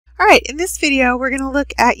Alright, in this video we're going to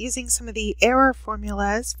look at using some of the error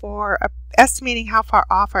formulas for estimating how far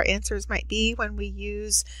off our answers might be when we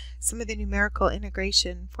use some of the numerical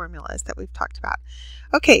integration formulas that we've talked about.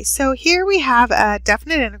 Okay, so here we have a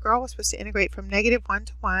definite integral. We're supposed to integrate from -1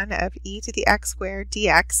 to 1 of e to the x squared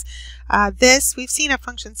dx. We've seen a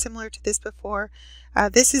function similar to this before.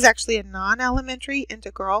 This is actually a non-elementary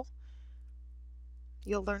integral.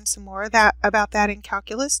 You'll learn some more about that in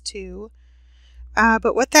calculus too.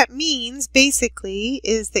 But what that means basically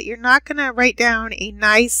is that you're not going to write down a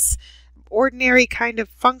nice ordinary kind of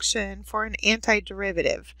function for an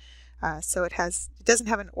antiderivative. So it doesn't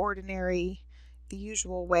have an ordinary, the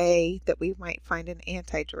usual way that we might find an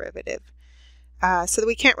antiderivative. So that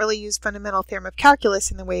we can't really use fundamental theorem of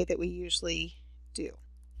calculus in the way that we usually do.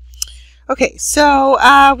 Okay,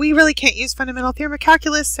 so we really can't use fundamental theorem of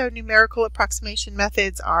calculus, so numerical approximation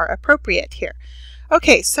methods are appropriate here.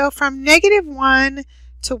 Okay, so from -1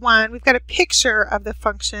 to 1, we've got a picture of the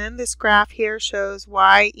function. This graph here shows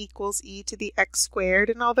y equals e to the x squared,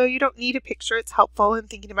 and although you don't need a picture, it's helpful in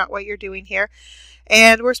thinking about what you're doing here.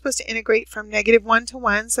 And we're supposed to integrate from -1 to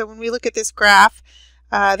 1, so when we look at this graph,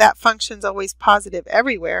 that function's always positive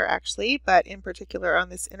everywhere actually, but in particular on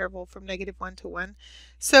this interval from -1 to 1.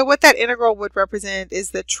 So what that integral would represent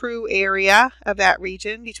is the true area of that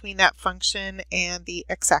region between that function and the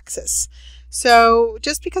x-axis. So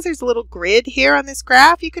just because there's a little grid here on this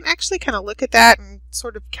graph, you can actually kind of look at that and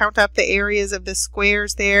sort of count up the areas of the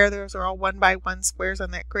squares there. Those are all 1 by 1 squares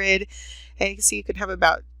on that grid. And you can see you can have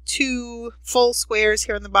about 2 full squares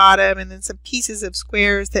here on the bottom and then some pieces of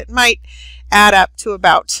squares that might add up to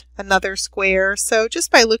about another square. So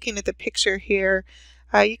just by looking at the picture here,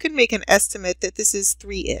 you can make an estimate that this is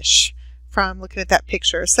 3-ish. From looking at that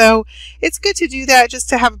picture. So it's good to do that just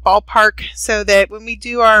to have a ballpark so that when we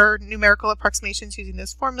do our numerical approximations using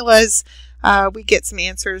those formulas, we get some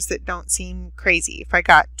answers that don't seem crazy. If I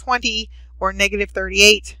got 20 or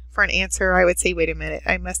 -38 for an answer, I would say, wait a minute,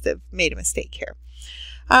 I must have made a mistake here.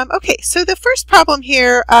 Okay, so the first problem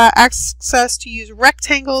here asks us to use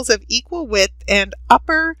rectangles of equal width and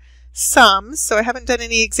upper sums. So I haven't done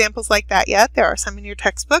any examples like that yet. There are some in your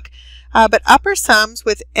textbook. But upper sums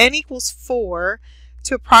with n equals 4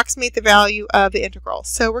 to approximate the value of the integral.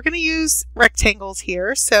 So we're going to use rectangles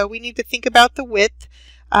here. So we need to think about the width,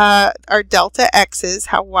 our delta x's,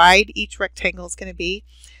 how wide each rectangle is going to be.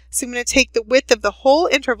 So I'm going to take the width of the whole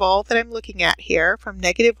interval that I'm looking at here from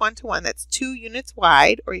 -1 to 1. That's 2 units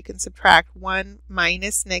wide, or you can subtract 1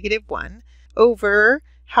 minus -1 over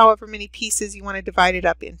however many pieces you want to divide it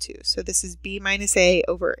up into. So this is b minus a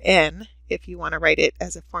over n if you want to write it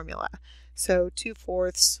as a formula. So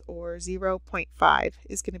 2/4 or 0.5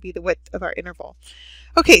 is going to be the width of our interval.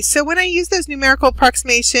 Okay, so when I use those numerical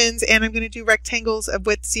approximations and I'm going to do rectangles of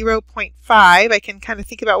width 0.5, I can kind of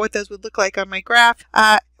think about what those would look like on my graph.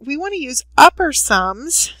 We want to use upper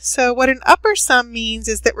sums. So what an upper sum means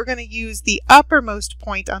is that we're going to use the uppermost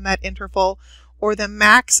point on that interval or the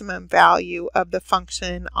maximum value of the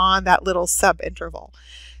function on that little subinterval.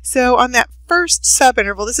 So on that first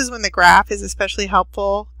subinterval, this is when the graph is especially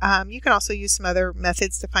helpful. You can also use some other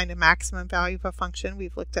methods to find a maximum value of a function.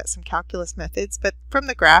 We've looked at some calculus methods, but from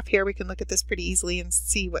the graph here we can look at this pretty easily and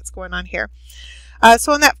see what's going on here.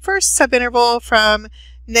 So on that first subinterval from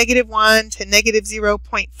 -1 to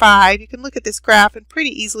 -0.5, you can look at this graph and pretty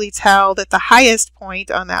easily tell that the highest point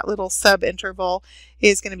on that little subinterval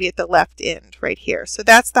is going to be at the left end right here. So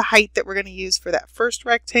that's the height that we're going to use for that first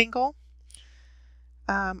rectangle.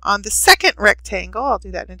 On the second rectangle, I'll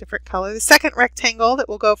do that in a different color, the second rectangle that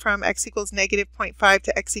will go from x equals -0.5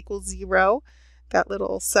 to x equals 0, that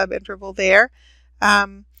little subinterval there,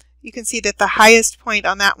 you can see that the highest point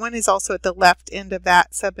on that one is also at the left end of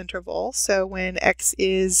that subinterval. So when x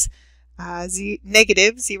is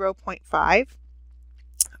 -0.5,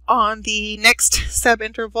 on the next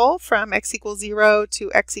subinterval from x equals 0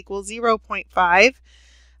 to x equals 0.5,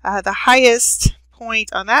 the highest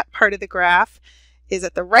point on that part of the graph is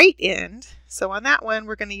at the right end. So on that one,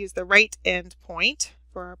 we're going to use the right end point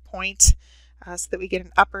for our point so that we get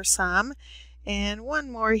an upper sum. And one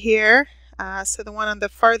more here. So the one on the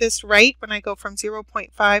farthest right, when I go from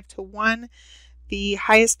 0.5 to 1, the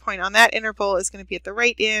highest point on that interval is going to be at the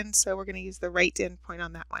right end. So we're going to use the right end point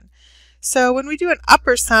on that one. So when we do an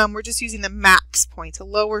upper sum, we're just using the max point. A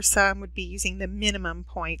lower sum would be using the minimum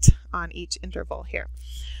point on each interval here.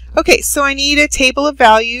 Okay, so I need a table of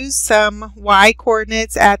values, some y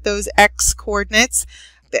coordinates at those x coordinates.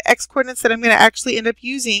 The x coordinates that I'm going to actually end up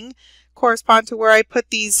using correspond to where I put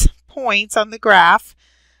these points on the graph.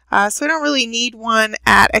 So I don't really need one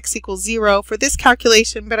at x equals 0 for this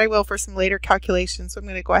calculation, but I will for some later calculations. So I'm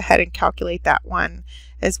going to go ahead and calculate that one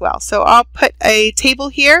as well. So I'll put a table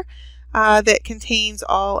here that contains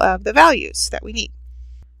all of the values that we need.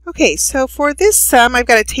 Okay, so for this sum, I've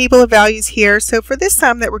got a table of values here. So for this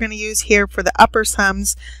sum that we're going to use here for the upper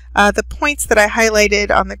sums, the points that I highlighted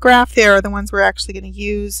on the graph there are the ones we're actually going to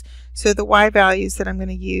use. So the y values that I'm going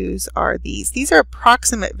to use are these. These are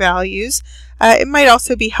approximate values. It might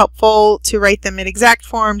also be helpful to write them in exact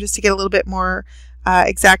form just to get a little bit more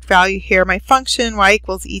exact value here. My function y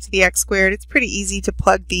equals e to the x squared. It's pretty easy to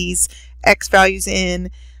plug these x values in.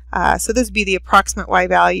 So those would be the approximate y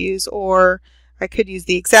values, or I could use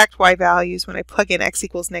the exact y values. When I plug in x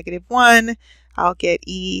equals -1, I'll get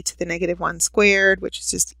e to the -1 squared, which is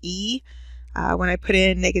just e. When I put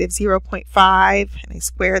in -0.5 and I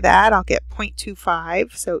square that, I'll get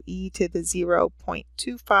 0.25, so e to the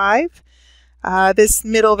 0.25. This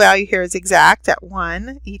middle value here is exact at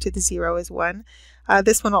 1. E to the 0 is 1.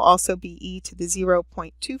 This one will also be e to the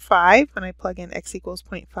 0.25 when I plug in x equals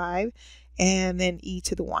 0.5, and then e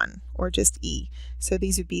to the 1, or just e. So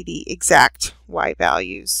these would be the exact y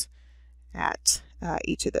values at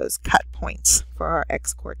each of those cut points for our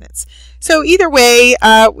x coordinates. So either way,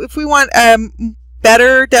 if we want a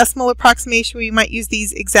better decimal approximation, we might use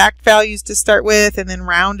these exact values to start with and then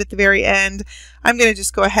round at the very end. I'm going to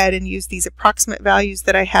just go ahead and use these approximate values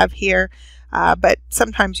that I have here, but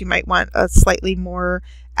sometimes you might want a slightly more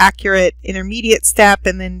accurate intermediate step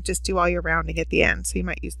and then just do all your rounding at the end. So you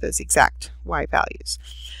might use those exact y values.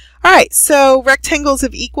 All right, so rectangles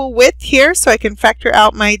of equal width here, so I can factor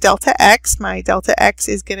out my delta x. My delta x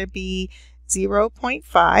is going to be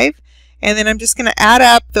 0.5, and then I'm just going to add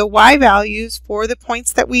up the y values for the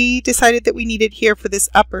points that we decided that we needed here for this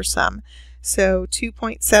upper sum. So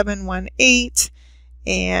 2.718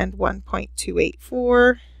 and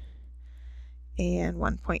 1.284 and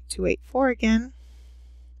 1.284 again,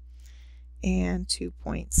 and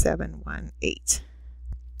 2.718.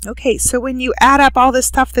 Okay, so when you add up all the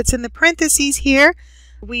stuff that's in the parentheses here,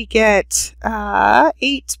 we get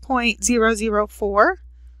 8.004.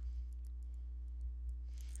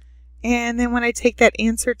 And then when I take that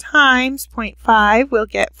answer times 0.5, we'll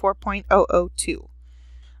get 4.002. All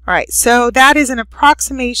right, so that is an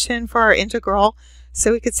approximation for our integral.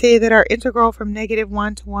 So we could say that our integral from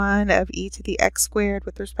 -1 to 1 of e to the x squared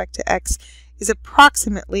with respect to x is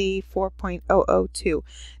approximately 4.002.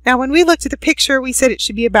 Now when we looked at the picture, we said it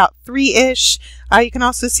should be about 3-ish. You can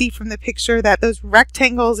also see from the picture that those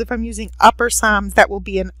rectangles, if I'm using upper sums, that will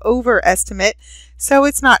be an overestimate. So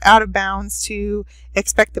it's not out of bounds to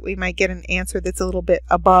expect that we might get an answer that's a little bit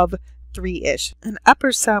above 3-ish. An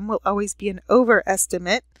upper sum will always be an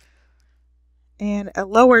overestimate, and a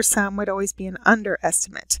lower sum would always be an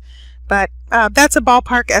underestimate. But that's a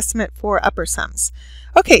ballpark estimate for upper sums.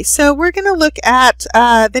 Okay, so we're going to look at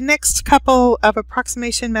the next couple of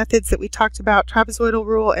approximation methods that we talked about, Trapezoidal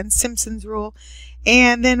Rule and Simpsons Rule.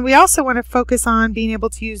 And then we also want to focus on being able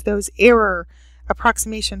to use those error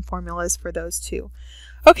approximation formulas for those two.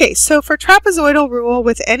 Okay, so for Trapezoidal Rule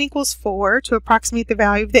with n equals 4 to approximate the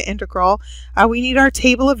value of the integral, we need our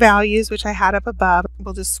table of values, which I had up above.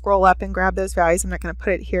 We'll just scroll up and grab those values. I'm not going to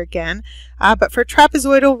put it here again. But for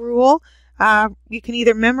Trapezoidal Rule, you can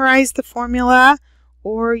either memorize the formula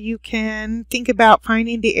or you can think about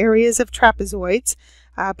finding the areas of trapezoids.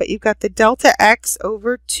 But you've got the delta x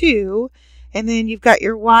over 2, and then you've got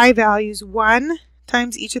your y values, 1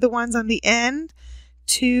 times each of the ones on the end,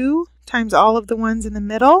 2 times all of the ones in the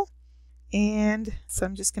middle, and so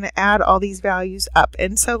I'm just going to add all these values up.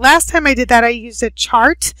 And so last time I did that, I used a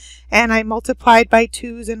chart and I multiplied by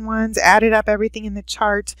 2's and 1's, added up everything in the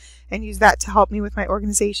chart, and used that to help me with my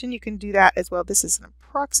organization. You can do that as well. This is an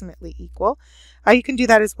approximately equal. You can do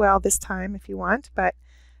that as well this time if you want, but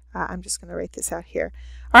I'm just going to write this out here.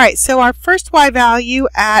 All right, so our first y value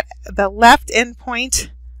at the left endpoint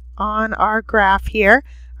on our graph here,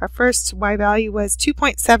 our first y value was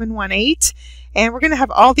 2.718, and we're going to have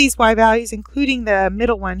all these y values, including the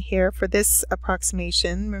middle one here for this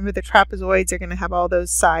approximation. Remember, the trapezoids are going to have all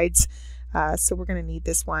those sides, so we're going to need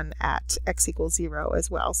this one at x equals 0 as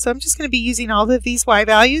well. So I'm just going to be using all of these y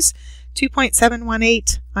values,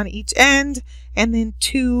 2.718 on each end, and then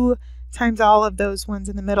 2 times all of those ones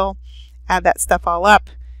in the middle. Add that stuff all up,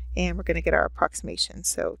 and we're going to get our approximation.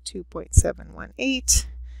 So 2.718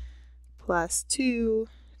 plus 2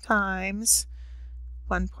 times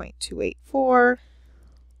 1.284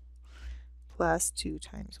 plus 2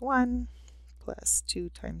 times 1 plus 2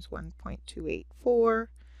 times 1.284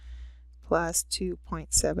 plus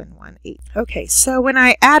 2.718. Okay, so when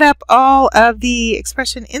I add up all of the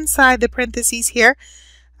expression inside the parentheses here,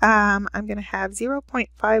 I'm going to have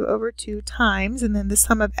 0.5 over 2 times, and then the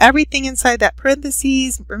sum of everything inside that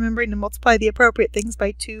parentheses, remembering to multiply the appropriate things by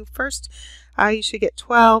 2 first, you should get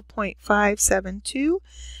 12.572.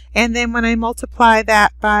 And then when I multiply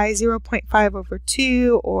that by 0.5 over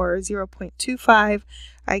 2 or 0.25,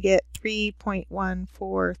 I get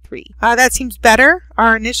 3.143. That seems better.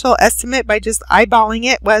 Our initial estimate by just eyeballing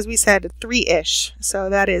it was, we said, 3-ish. So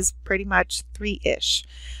that is pretty much 3-ish.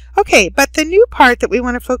 Okay, but the new part that we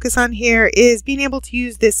want to focus on here is being able to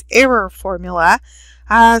use this error formula.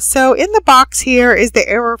 So in the box here is the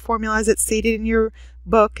error formula as it's stated in your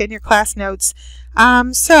book and your class notes.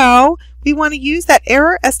 So we want to use that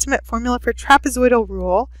error estimate formula for trapezoidal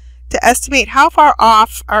rule to estimate how far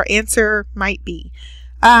off our answer might be.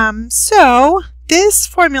 So this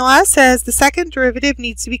formula says the second derivative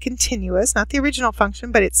needs to be continuous, not the original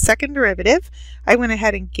function, but its second derivative. I went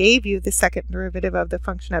ahead and gave you the second derivative of the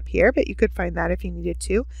function up here, but you could find that if you needed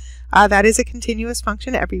to. That is a continuous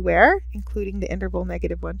function everywhere, including the interval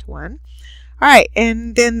 -1 to 1. All right,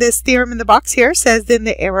 and then this theorem in the box here says then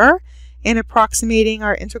the error in approximating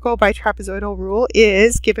our integral by trapezoidal rule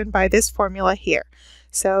is given by this formula here.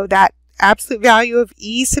 So that absolute value of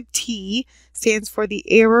e sub t stands for the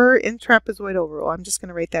error in trapezoidal rule. I'm just going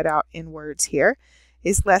to write that out in words here.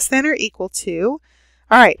 Is less than or equal to,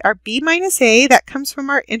 all right, our b minus a, that comes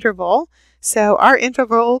from our interval. So our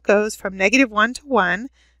interval goes from -1 to 1.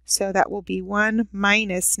 So that will be 1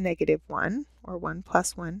 minus -1, or 1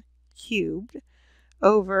 plus 1 cubed,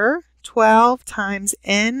 over 12 times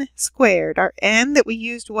n squared. Our n that we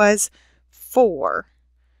used was 4.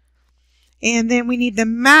 And then we need the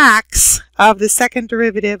max of the second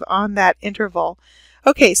derivative on that interval.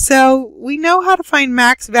 Okay, so we know how to find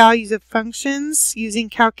max values of functions using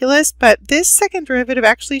calculus, but this second derivative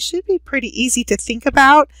actually should be pretty easy to think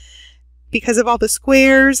about because of all the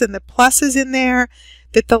squares and the pluses in there,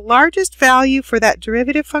 that the largest value for that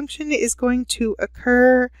derivative function is going to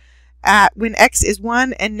occur at when x is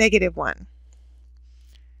 1 and -1.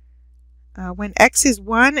 When x is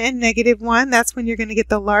 1 and -1, that's when you're going to get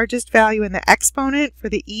the largest value in the exponent for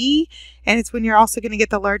the e, and it's when you're also going to get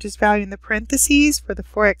the largest value in the parentheses for the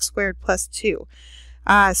 4x squared plus 2.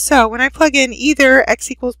 So when I plug in either x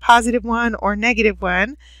equals +1 or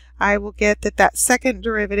 -1, I will get that that second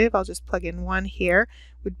derivative, I'll just plug in 1 here,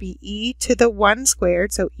 would be e to the 1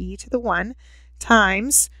 squared, so e to the 1,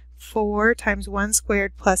 times 4 times 1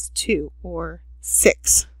 squared plus 2, or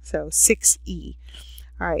 6, so 6e.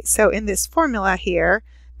 All right, so in this formula here,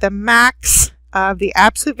 the max of the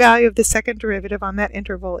absolute value of the second derivative on that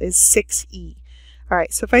interval is 6e. All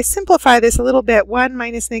right, so if I simplify this a little bit, 1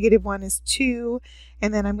 minus -1 is 2,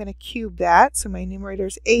 and then I'm going to cube that, so my numerator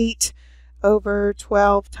is 8 over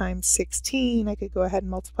 12 times 16. I could go ahead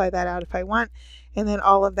and multiply that out if I want, and then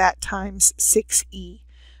all of that times 6e.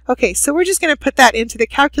 Okay, so we're just going to put that into the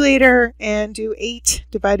calculator and do 8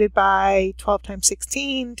 divided by 12 times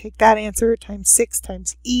 16, take that answer times 6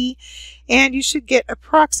 times e, and you should get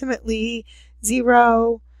approximately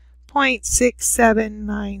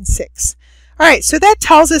 0.6796. All right, so that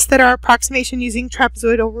tells us that our approximation using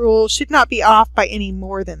trapezoidal rule should not be off by any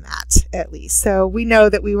more than that, at least. So we know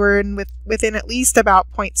that we were within at least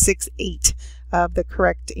about 0.68 of the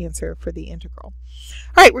correct answer for the integral.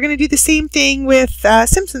 All right, we're going to do the same thing with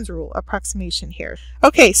Simpsons Rule approximation here.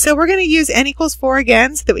 Okay, so we're going to use n equals 4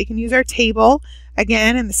 again so that we can use our table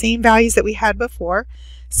again and the same values that we had before.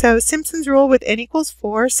 So Simpsons Rule with n equals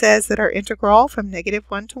 4 says that our integral from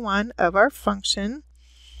 -1 to 1 of our function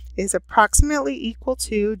is approximately equal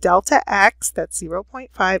to delta x, that's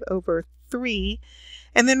 0.5 over 3.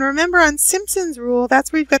 And then remember on Simpsons Rule,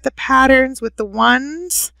 that's where we've got the patterns with the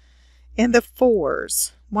 1s and the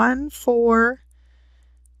 4s. 1, 4,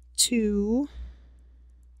 2,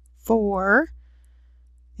 4,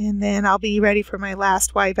 and then I'll be ready for my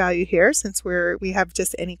last y value here since we have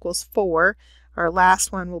just n equals 4. Our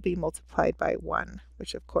last one will be multiplied by 1,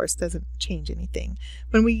 which of course doesn't change anything.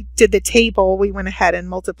 When we did the table, we went ahead and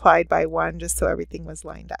multiplied by 1 just so everything was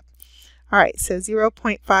lined up. All right, so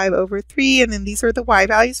 0.5 over 3, and then these are the y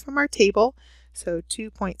values from our table. So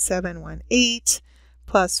 2.718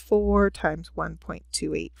 plus 4 times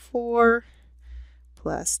 1.284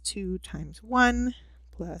 plus 2 times 1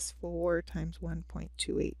 plus 4 times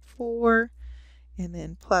 1.284, and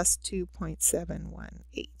then plus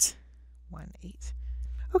 2.718.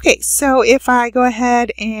 Okay, so if I go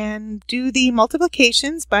ahead and do the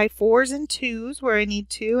multiplications by 4s and 2s where I need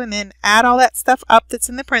to, and then add all that stuff up that's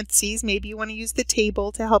in the parentheses, maybe you want to use the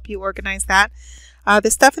table to help you organize that. The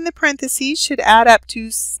stuff in the parentheses should add up to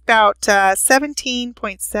about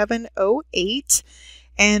 17.708.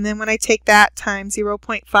 And then when I take that times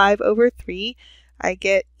 0.5 over 3, I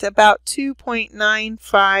get about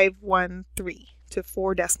 2.9513 to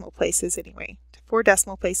 4 decimal places anyway. To 4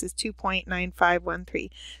 decimal places, 2.9513.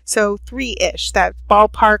 So 3-ish. That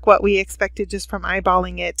ballpark what we expected just from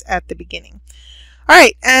eyeballing it at the beginning. All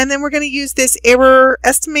right, and then we're going to use this error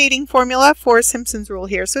estimating formula for Simpsons rule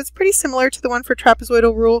here. So it's pretty similar to the one for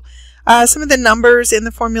trapezoidal rule. Some of the numbers in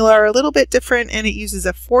the formula are a little bit different, and it uses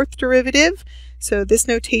a fourth derivative. So this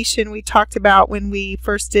notation we talked about when we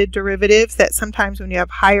first did derivatives, that sometimes when you have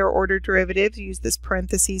higher order derivatives, you use this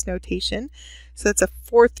parentheses notation. So that's a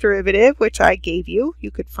fourth derivative, which I gave you.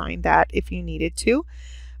 You could find that if you needed to.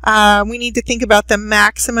 We need to think about the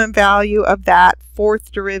maximum value of that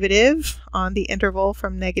fourth derivative on the interval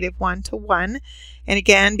from -1 to 1. And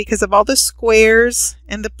again, because of all the squares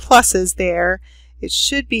and the pluses there, it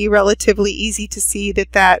should be relatively easy to see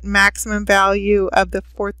that that maximum value of the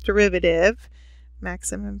fourth derivative, of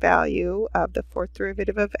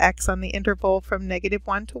x on the interval from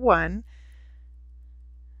 -1 to 1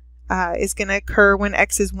 is going to occur when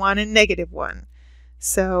x is 1 and -1.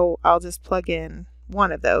 So I'll just plug in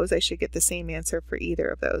one of those. I should get the same answer for either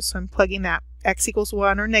of those. So I'm plugging that x equals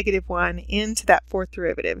 1 or -1 into that fourth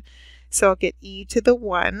derivative. So I'll get e to the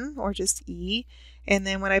 1, or just e. And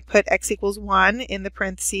then when I put x equals 1 in the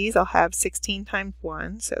parentheses, I'll have 16 times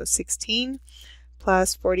 1. So 16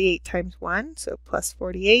 plus 48 times 1. So plus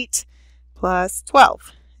 48 plus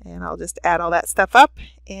 12. And I'll just add all that stuff up,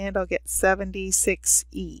 and I'll get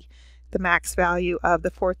 76e, the max value of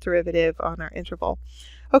the fourth derivative on our interval.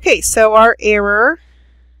 Okay, so our error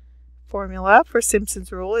formula for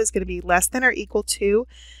Simpson's rule is going to be less than or equal to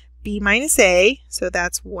b minus a, so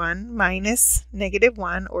that's 1 minus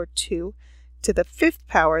 -1, or 2 to the 5th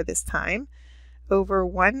power this time, over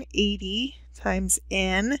 180 times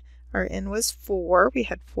n, our n was 4, we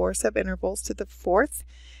had 4 subintervals to the 4th,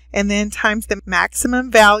 and then times the maximum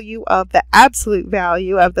value of the absolute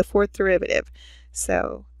value of the fourth derivative,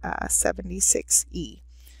 so 76e.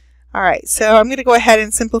 All right, so I'm going to go ahead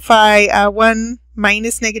and simplify. 1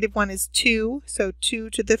 minus -1 is 2, so 2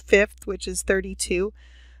 to the 5th, which is 32,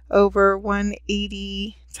 over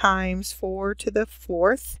 180 times 4 to the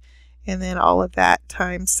 4th, and then all of that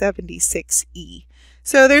times 76e.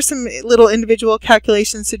 So there's some little individual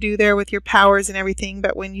calculations to do there with your powers and everything,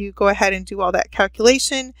 but when you go ahead and do all that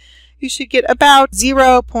calculation, you should get about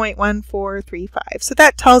 0.1435. So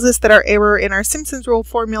that tells us that our error in our Simpsons rule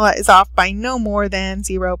formula is off by no more than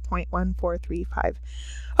 0.1435.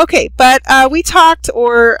 Okay, but we talked,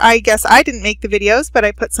 or I guess I didn't make the videos, but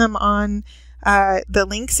I put some on the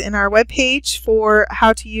links in our webpage for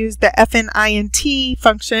how to use the FNINT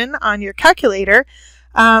function on your calculator.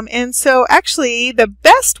 And so actually the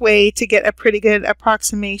best way to get a pretty good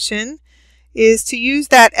approximation is to use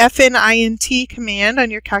that FNINT command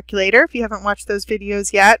on your calculator. If you haven't watched those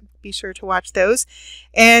videos yet, be sure to watch those,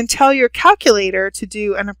 and tell your calculator to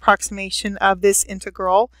do an approximation of this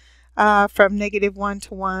integral from -1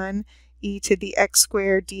 to 1 e to the x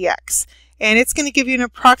squared dx. And it's going to give you an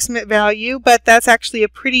approximate value, but that's actually a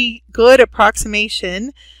pretty good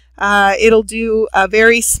approximation. It'll do a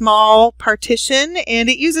very small partition, and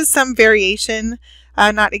it uses some variation.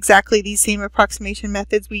 Not exactly these same approximation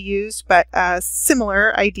methods we used, but a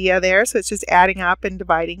similar idea there. So it's just adding up and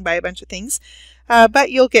dividing by a bunch of things. But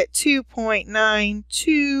you'll get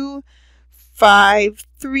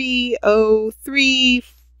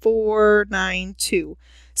 2.925303492.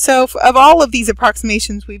 So of all of these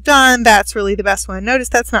approximations we've done, that's really the best one. Notice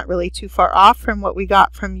that's not really too far off from what we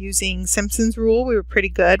got from using Simpsons rule. We were pretty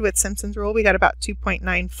good with Simpsons rule. We got about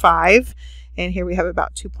 2.95, and here we have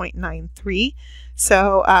about 2.93.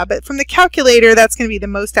 So, but from the calculator, that's going to be the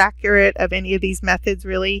most accurate of any of these methods,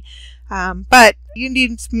 really. But you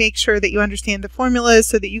need to make sure that you understand the formulas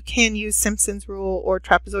so that you can use Simpsons rule or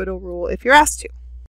trapezoidal rule if you're asked to.